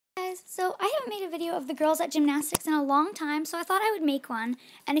guys, so I haven't made a video of the girls at gymnastics in a long time, so I thought I would make one.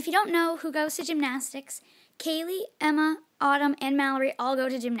 And if you don't know who goes to gymnastics, Kaylee, Emma, Autumn, and Mallory all go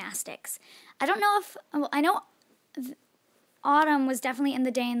to gymnastics. I don't know if, well, I know Autumn was definitely in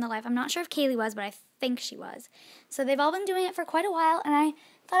the day in the life. I'm not sure if Kaylee was, but I think she was. So they've all been doing it for quite a while, and I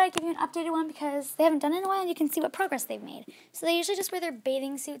thought I'd give you an updated one because they haven't done it in a while, and you can see what progress they've made. So they usually just wear their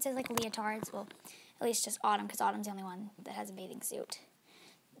bathing suits as like leotards. Well, at least just Autumn, because Autumn's the only one that has a bathing suit.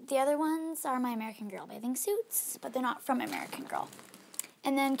 The other ones are my American Girl bathing suits, but they're not from American Girl.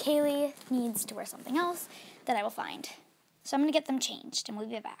 And then Kaylee needs to wear something else that I will find. So I'm going to get them changed, and we'll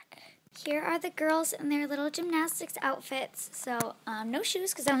be back. Here are the girls in their little gymnastics outfits. So no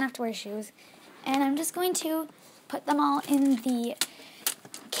shoes, because I don't have to wear shoes. And I'm just going to put them all in the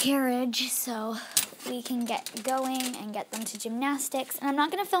carriage so we can get going and get them to gymnastics. And I'm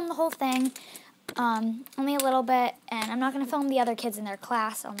not going to film the whole thing. Only a little bit, and I'm not going to film the other kids in their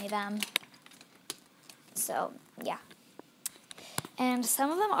class, only them. So, yeah. And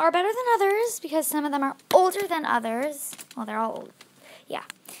some of them are better than others, because some of them are older than others. Well, they're all old. Yeah.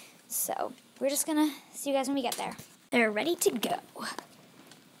 So, we're just going to see you guys when we get there. They're ready to go.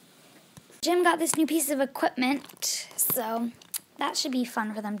 Jim got this new piece of equipment, so that should be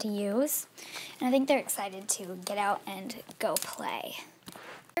fun for them to use. And I think they're excited to get out and go play.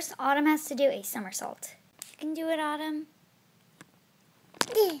 First, Autumn has to do a somersault. You can do it, Autumn.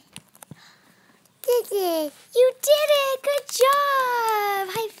 Did it. You did it! Good job!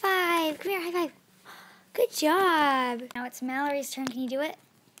 High five. Come here, high five. Good job. Now it's Mallory's turn. Can you do it?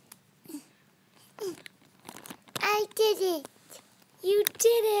 I did it. You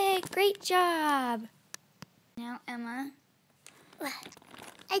did it! Great job. Now Emma.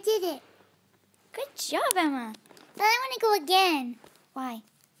 I did it. Good job, Emma. But I want to go again. Why?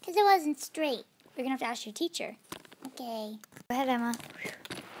 Because it wasn't straight. We're going to have to ask your teacher. Okay. Go ahead, Emma.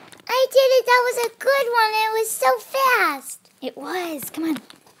 I did it. That was a good one. It was so fast. It was. Come on.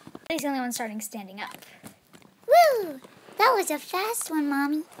 He's the only one starting standing up. Woo! That was a fast one,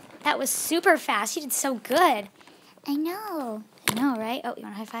 Mommy. That was super fast. You did so good. I know. I know, right? Oh, you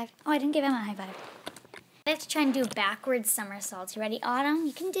want a high five? Oh, I didn't give Emma a high five. I have to try and do a backwards somersault. You ready, Autumn?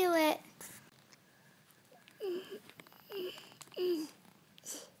 You can do it.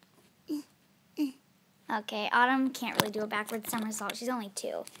 Okay, Autumn can't really do a backwards somersault. She's only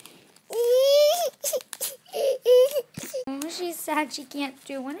 2. Oh, she's sad she can't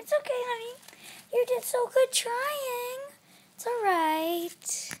do one. It's okay, honey. You did so good trying. It's all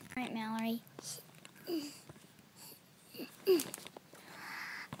right. All right, Mallory.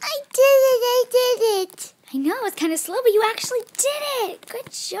 I did it. I know, it's kind of slow, but you actually did it.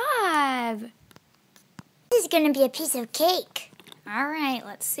 Good job. This is going to be a piece of cake. All right,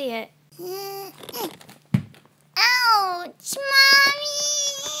 let's see it. Ouch, Mommy!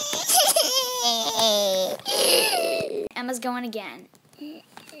 Emma's going again.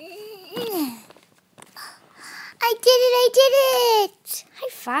 I did it! High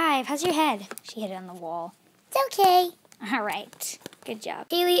five. How's your head? She hit it on the wall. It's okay. All right. Good job.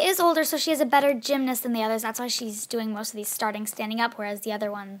 Kaylee is older, so she is a better gymnast than the others. That's why she's doing most of these starting standing up, whereas the other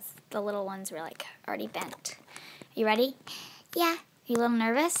ones, the little ones, were like already bent. You ready? Yeah. You a little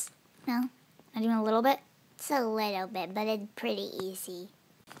nervous? No. I'm doing a little bit. It's a little bit, but it's pretty easy.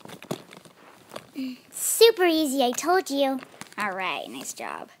 Super easy, I told you. All right. Nice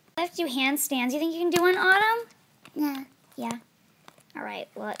job. I have to do handstands. You think you can do one, Autumn? Yeah. Yeah. All right.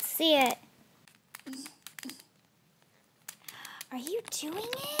 Well, let's see it. Are you doing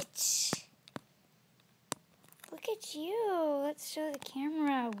it? Look at you. Let's show the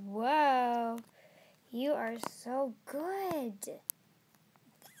camera. Whoa. You are so good.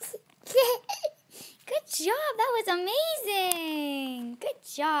 Good job. That was amazing. Good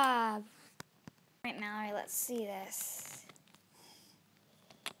job. All right, Mallory, let's see this.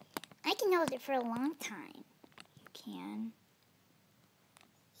 I can hold it for a long time. You can.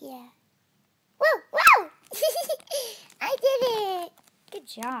 Yeah. Woo! Woo! I did it! Good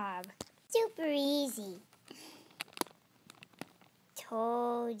job. Super easy.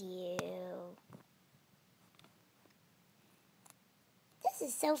 Told you. This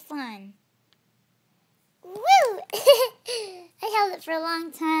is so fun. Woo! I held it for a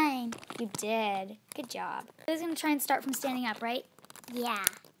long time. You did. Good job. I was going to try and start from standing up, right? Yeah.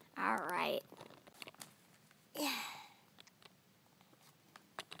 All right. Can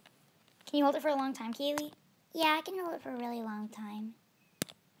you hold it for a long time, Kaylee? Yeah, I can hold it for a really long time.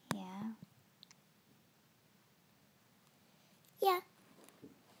 Yeah. Yeah.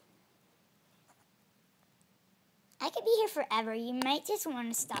 I could be here forever. You might just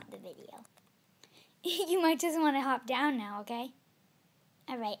want to stop the video. You might just want to hop down now, okay?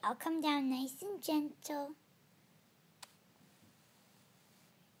 All right, I'll come down nice and gentle.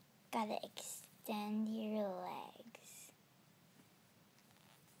 Gotta extend your legs.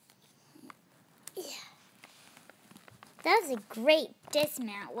 Yeah. That was a great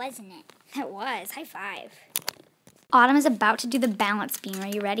dismount, wasn't it? It was. High five. Autumn is about to do the balance beam. Are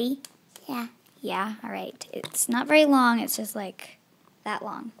you ready? Yeah. Yeah? All right. It's not very long. It's just like that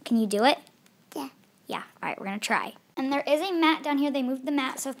long. Can you do it? Yeah. Yeah. All right, we're going to try. And there is a mat down here. They moved the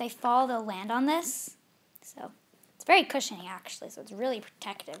mat so if they fall, they'll land on this. So it's very cushiony, actually, so it's really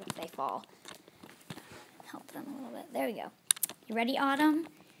protective if they fall. Help them a little bit. There we go. You ready, Autumn?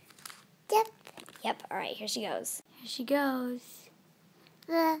 Yep. Yep. All right, here she goes. Here she goes.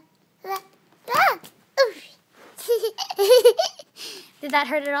 Did that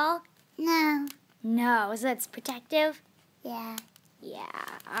hurt at all? No. No. So that's protective? Yeah. Yeah.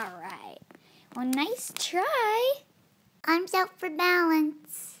 All right. Well, nice try. Arms out for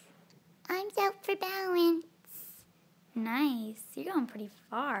balance. Arms out for balance. Nice. You're going pretty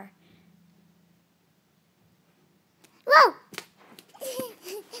far. Whoa!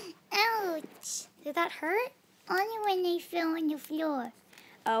 Ouch. Did that hurt? Only when they fell on the floor.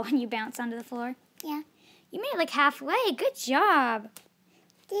 Oh, when you bounce onto the floor? Yeah. You made it like halfway. Good job.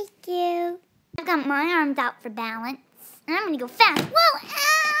 Thank you. I've got my arms out for balance. And I'm going to go fast. Whoa!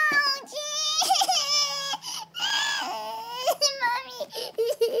 Ouch!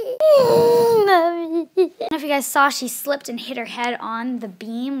 Mommy. I don't know if you guys saw, she slipped and hit her head on the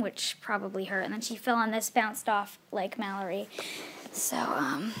beam, which probably hurt. And then she fell on this, bounced off like Mallory. So,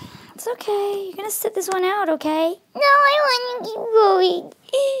 it's okay. You're going to sit this one out, okay? No, I want to keep going.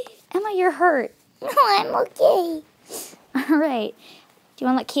 Emma, you're hurt. No, I'm okay. All right. Do you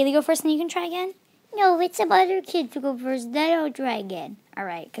want to let Kaylee go first and then you can try again? No, it's some other kid to go first, then I'll try again. All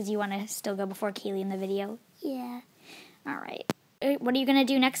right, because you want to still go before Kaylee in the video? Yeah. All right. What are you going to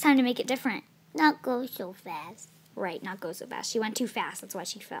do next time to make it different? Not go so fast. Right, not go so fast. She went too fast. That's why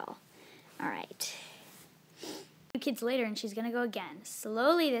she fell. All right. 2 kids later, and she's going to go again.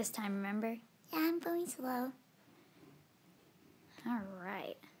 Slowly this time, remember? Yeah, I'm going slow. All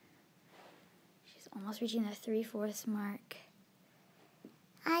right. She's almost reaching the 3/4 mark.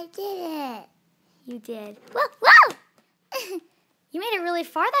 I did it. You did. Whoa, whoa! You made it really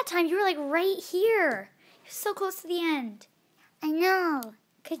far that time. You were like right here. You're so close to the end. I know.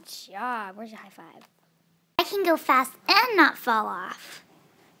 Good job. Where's your high five? I can go fast and not fall off.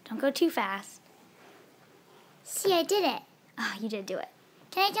 Don't go too fast. See, I did it. Oh, you did do it.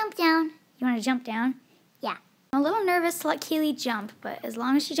 Can I jump down? You want to jump down? Yeah. I'm a little nervous to let Kaylee jump, but as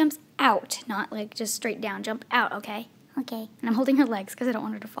long as she jumps out, not like just straight down, jump out, okay? Okay. And I'm holding her legs because I don't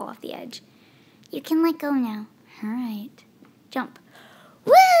want her to fall off the edge. You can let go now. All right. Jump.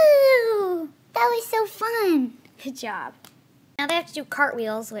 Woo! That was so fun. Good job. Now they have to do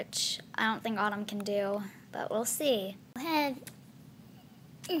cartwheels, which I don't think Autumn can do, but we'll see. Go ahead.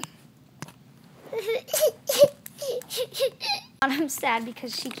 Autumn's sad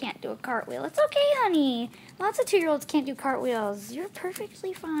because she can't do a cartwheel. It's okay, honey. Lots of 2-year-olds can't do cartwheels. You're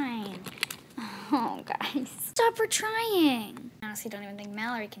perfectly fine. Oh, guys. Stop her trying. I honestly don't even think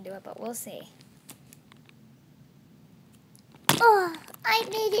Mallory can do it, but we'll see. Oh, I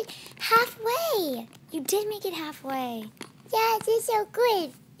made it halfway. You did make it halfway. Yeah, I did so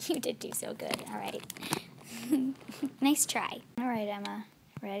good. You did do so good. All right. Nice try. All right, Emma.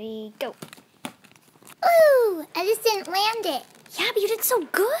 Ready, go. Ooh, I just didn't land it. Yeah, but you did so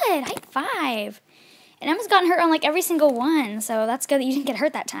good. High five. And Emma's gotten hurt on like every single one, so that's good that you didn't get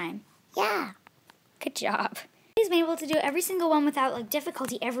hurt that time. Yeah. Good job. Kaylee's been able to do every single one without like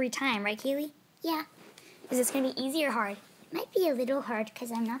difficulty every time, right, Kaylee? Yeah. Is this going to be easy or hard? It might be a little hard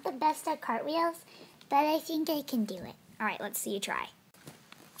because I'm not the best at cartwheels, but I think I can do it. All right, let's see you try.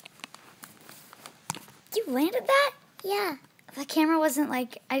 You landed that? Yeah. The camera wasn't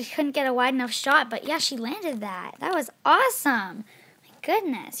like, I couldn't get a wide enough shot, but yeah, she landed that. That was awesome. My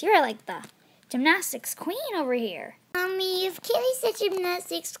goodness, you're like the gymnastics queen over here. Mommy, if Kaylee's the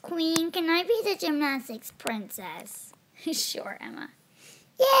gymnastics queen, can I be the gymnastics princess? Sure, Emma.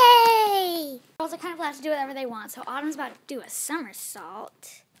 Yay! Girls are kind of allowed to do whatever they want, so Autumn's about to do a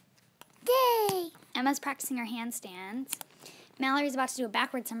somersault. Yay! Emma's practicing her handstands. Mallory's about to do a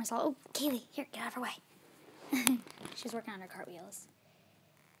backward somersault. Oh, Kaylee, here, get out of her way. She's working on her cartwheels.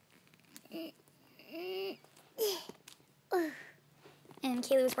 And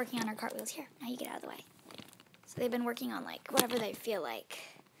Kaylee was working on her cartwheels. Here, now you get out of the way. So they've been working on, like, whatever they feel like.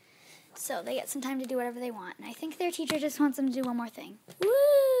 So they get some time to do whatever they want. And I think their teacher just wants them to do one more thing.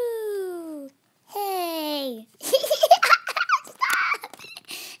 Woo! Hey!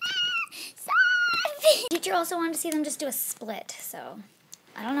 Teacher also wanted to see them just do a split, so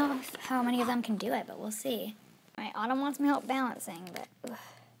how many of them can do it, but we'll see. All right, Autumn wants me help balancing, but... Ugh.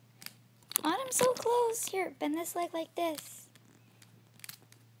 Autumn's so close. Here, bend this leg like this.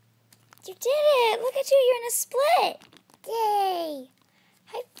 You did it! Look at you, you're in a split! Yay!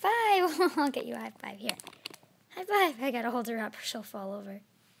 High five! I'll get you a high five here. High five! I gotta hold her up or she'll fall over.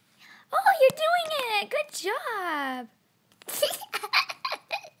 Oh, you're doing it! Good job!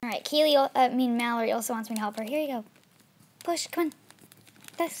 Alright, Mallory also wants me to help her. Here you go. Push, come on.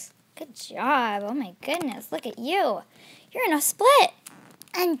 This. Good job. Oh my goodness, look at you. You're in a split.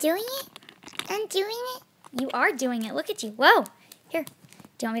 I'm doing it? I'm doing it? You are doing it. Look at you. Whoa. Here.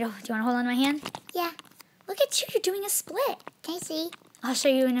 Do you want to hold on my hand? Yeah. Look at you. You're doing a split. Can I see? I'll show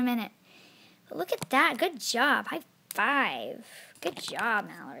you in a minute. But look at that. Good job. High five. Good job,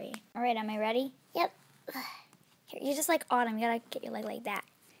 Mallory. All right, am I ready? Yep. Here, you're just like Autumn. You gotta get your leg like that.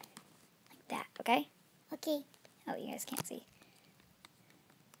 Like that, okay? Okay. Oh, you guys can't see.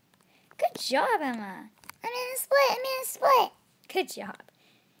 Good job, Emma. I'm in a split. I'm in a split. Good job.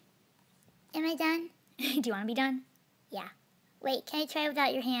 Am I done? Do you want to be done? Yeah. Wait, can I try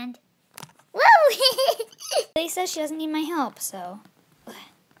without your hand? Whoa! They says she doesn't need my help, so...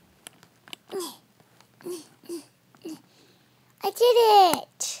 I did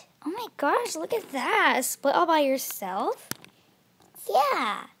it! Oh my gosh, look at that. A split all by yourself?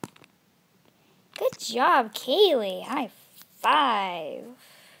 Yeah. Good job, Kaylee. High five.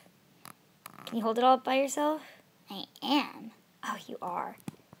 Can you hold it all by yourself? I am. Oh, you are.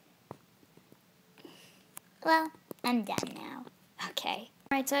 Well, I'm done now. Okay.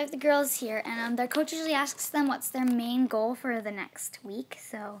 All right, so I have the girls here, and their coach usually asks them what's their main goal for the next week.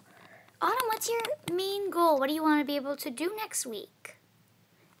 So, Autumn, what's your main goal? What do you want to be able to do next week?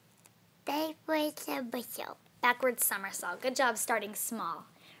 Backwards somersault. Backwards somersault. Good job starting small. All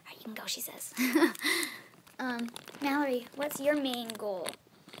right, you can go, she says. Mallory, what's your main goal?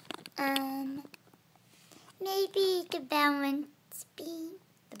 Maybe the balance beam.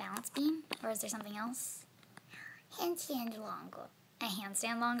 The balance beam? Or is there something else? Handstand longer. A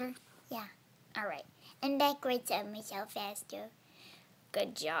handstand longer? Yeah. All right. And backwards somersault faster.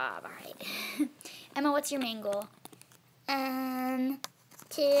 Good job. All right. Emma, what's your main goal?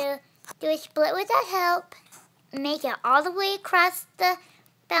 To do a split without help, make it all the way across the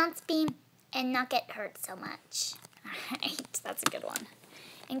bounce beam, and not get hurt so much. All right. That's a good one.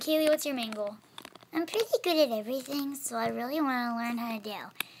 And Kaylee, what's your main goal? I'm pretty good at everything, so I really want to learn how to do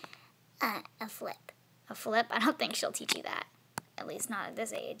a flip. A flip? I don't think she'll teach you that. At least not at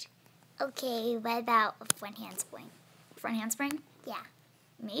this age. Okay, what about a front handspring? Front handspring? Yeah.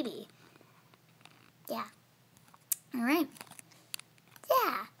 Maybe. Yeah. All right.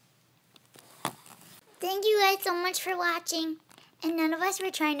 Yeah. Thank you guys so much for watching. And none of us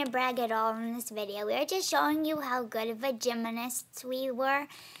were trying to brag at all in this video. We were just showing you how good of a gymnasts we were.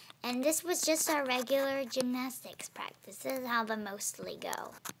 And this was just our regular gymnastics practice. This is how they mostly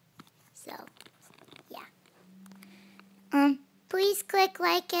go. So, yeah. Please click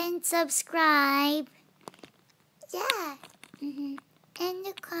like and subscribe. Yeah. In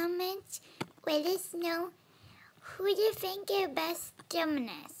the comments, let us know who you think your best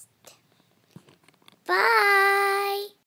gymnast. Bye.